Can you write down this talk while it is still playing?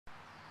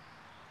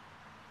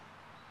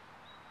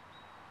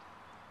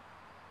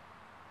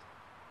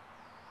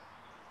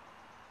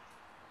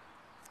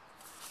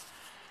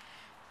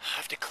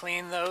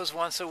clean those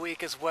once a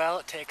week as well.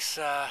 It takes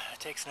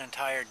an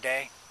entire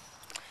day.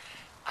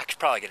 I could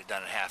probably get it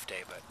done in a half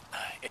day, but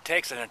it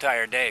takes an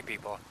entire day,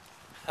 people.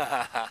 So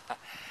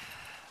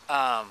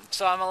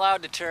I'm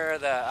allowed to tour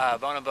the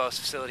Bonobos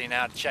facility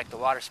now to check the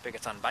water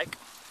spigots on bike.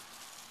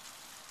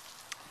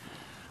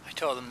 I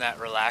told them that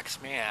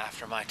relaxed me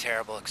after my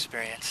terrible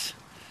experience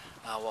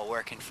while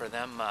working for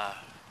them.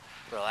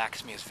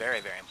 Relax me is very,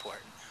 very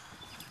important.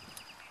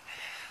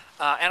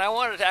 And I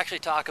wanted to actually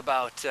talk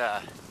about,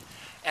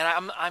 and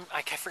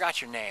I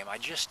forgot your name. I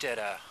just did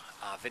a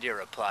video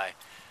reply,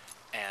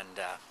 and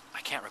I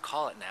can't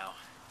recall it now.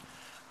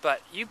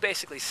 But you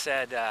basically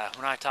said,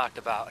 when I talked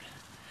about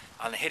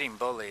on the hitting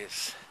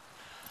bullies,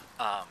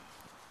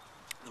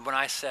 when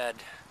I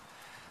said,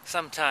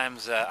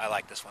 sometimes, I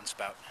like this one,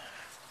 Spout.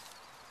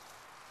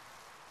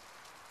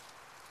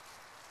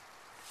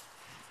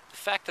 The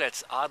fact that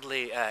it's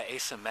oddly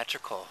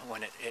asymmetrical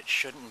when it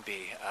shouldn't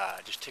be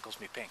just tickles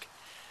me pink.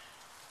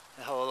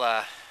 The whole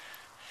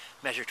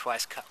measure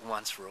twice, cut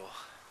once rule.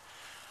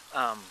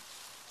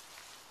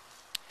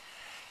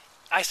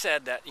 I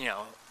said that, you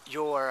know,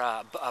 your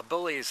a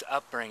bully's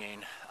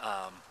upbringing,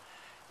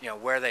 you know,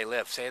 where they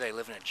live, say they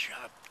live in a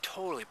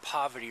totally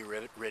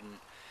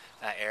poverty-ridden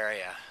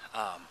area,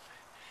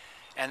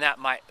 and that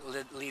might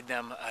lead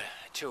them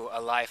to a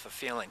life of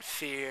feeling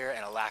fear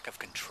and a lack of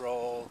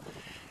control,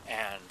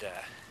 and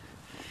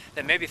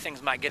that maybe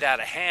things might get out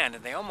of hand,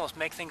 and they almost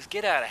make things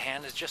get out of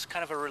hand as just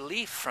kind of a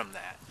relief from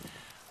that.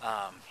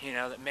 You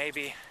know, that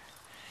maybe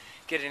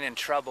getting in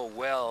trouble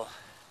will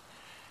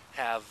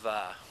have,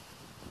 I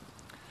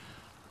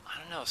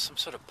don't know, some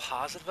sort of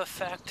positive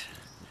effect,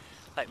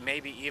 like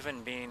maybe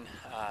even being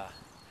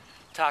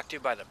talked to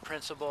by the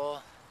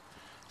principal,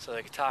 so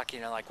they could talk,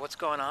 you know, like, what's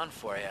going on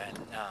for you, and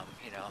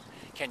you know,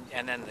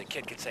 and then the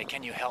kid could say,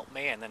 can you help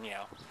me, and then, you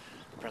know,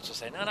 the principal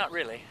would say, no, not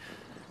really,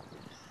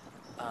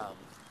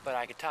 but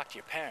I could talk to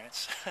your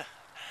parents.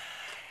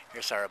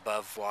 Here's our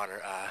above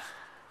water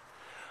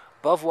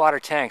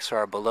tanks for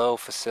our below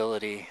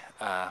facility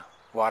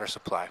water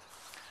supply.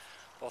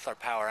 Both our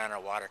power and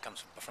our water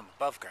comes from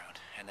above ground,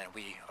 and then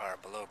we are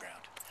below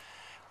ground,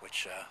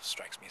 which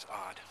strikes me as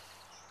odd.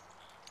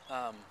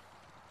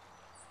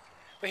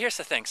 But here's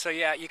the thing. So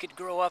yeah, you could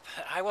grow up.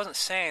 I wasn't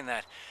saying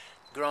that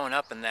growing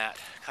up in that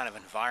kind of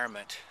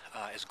environment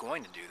is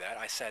going to do that.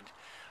 I said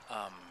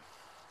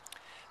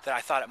that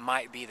I thought it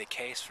might be the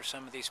case for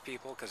some of these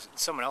people, because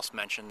someone else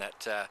mentioned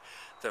that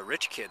the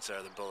rich kids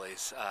are the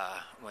bullies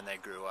when they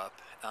grew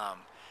up.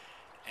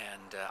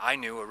 And I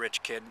knew a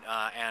rich kid,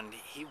 and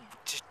he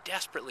just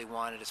desperately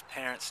wanted his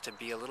parents to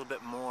be a little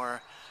bit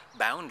more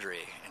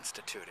boundary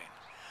instituting.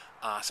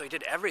 So he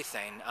did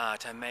everything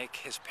to make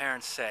his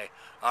parents say,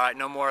 all right,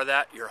 no more of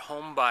that. You're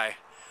home by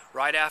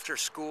right after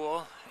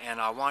school, and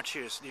I want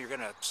you to, you're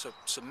going to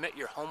submit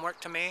your homework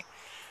to me.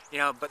 You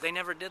know, but they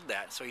never did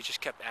that, so he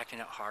just kept acting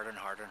out harder and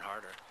harder and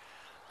harder.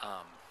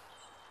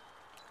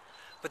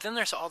 But then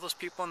there's all those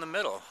people in the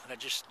middle that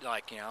just,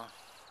 like, you know,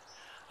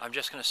 I'm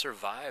just going to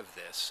survive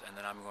this, and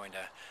then I'm going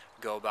to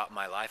go about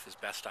my life as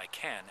best I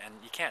can.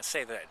 And you can't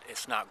say that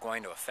it's not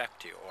going to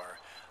affect you or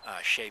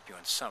shape you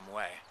in some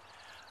way.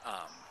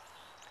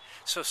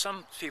 So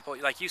some people,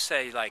 like you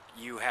say, like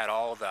you had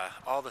all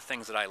the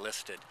things that I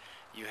listed,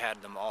 you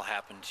had them all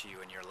happen to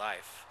you in your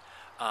life.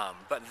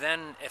 But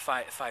then, if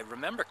I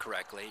remember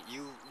correctly,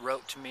 you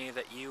wrote to me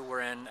that you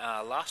were in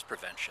loss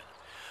prevention.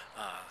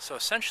 So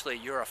essentially,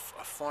 you're a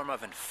form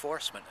of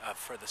enforcement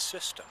for the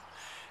system.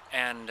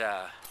 And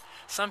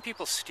some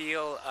people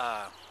steal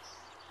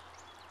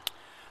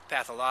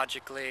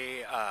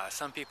pathologically.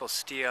 Some people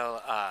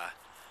steal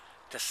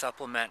to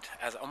supplement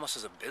almost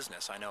as a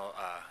business. I know,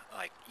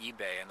 like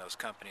eBay and those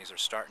companies are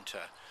starting to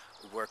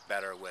work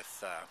better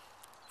with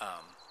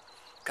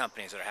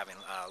companies that are having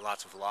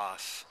lots of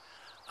loss.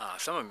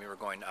 Some of them were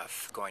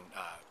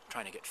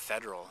trying to get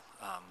federal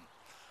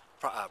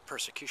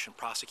prosecution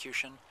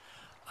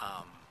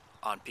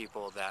on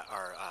people that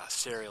are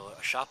serial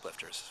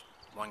shoplifters.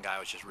 One guy I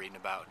was just reading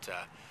about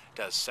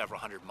does several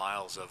hundred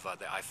miles of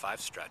the I-5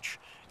 stretch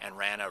and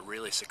ran a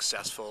really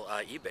successful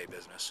eBay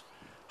business.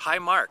 High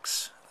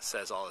marks,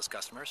 says all his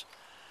customers.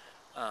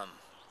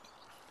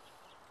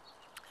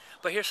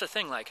 But here's the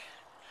thing, like,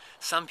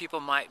 some people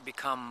might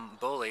become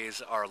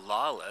bullies or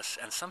lawless,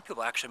 and some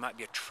people actually might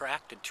be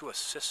attracted to a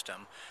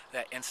system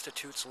that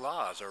institutes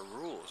laws or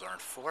rules or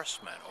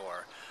enforcement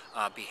or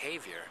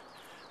behavior.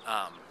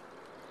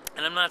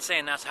 And I'm not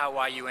saying that's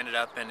why you ended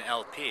up in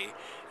LP.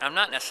 And I'm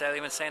not necessarily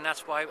even saying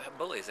that's why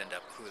bullies end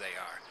up who they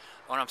are.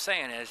 What I'm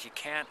saying is you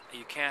can't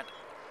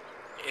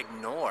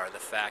ignore the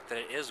fact that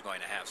it is going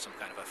to have some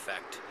kind of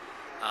effect.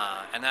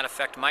 And that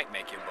effect might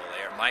make you a bully,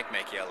 or might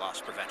make you a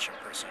loss prevention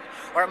person.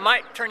 Or it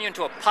might turn you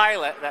into a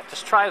pilot that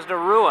just tries to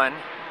ruin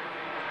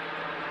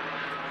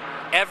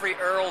every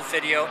Earl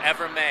video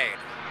ever made.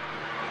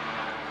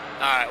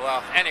 Alright,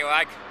 well,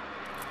 anyway,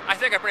 I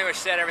think I pretty much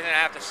said everything I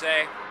have to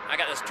say. I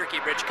got this tricky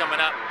bridge coming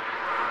up.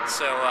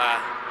 So,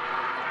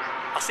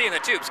 I'll see you in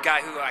the tubes.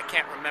 Guy who I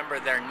can't remember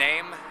their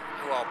name,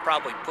 who I'll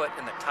probably put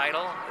in the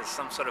title as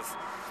some sort of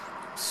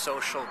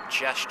social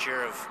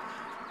gesture of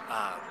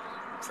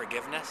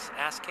forgiveness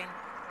asking.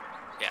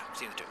 Yeah,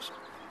 see the twos.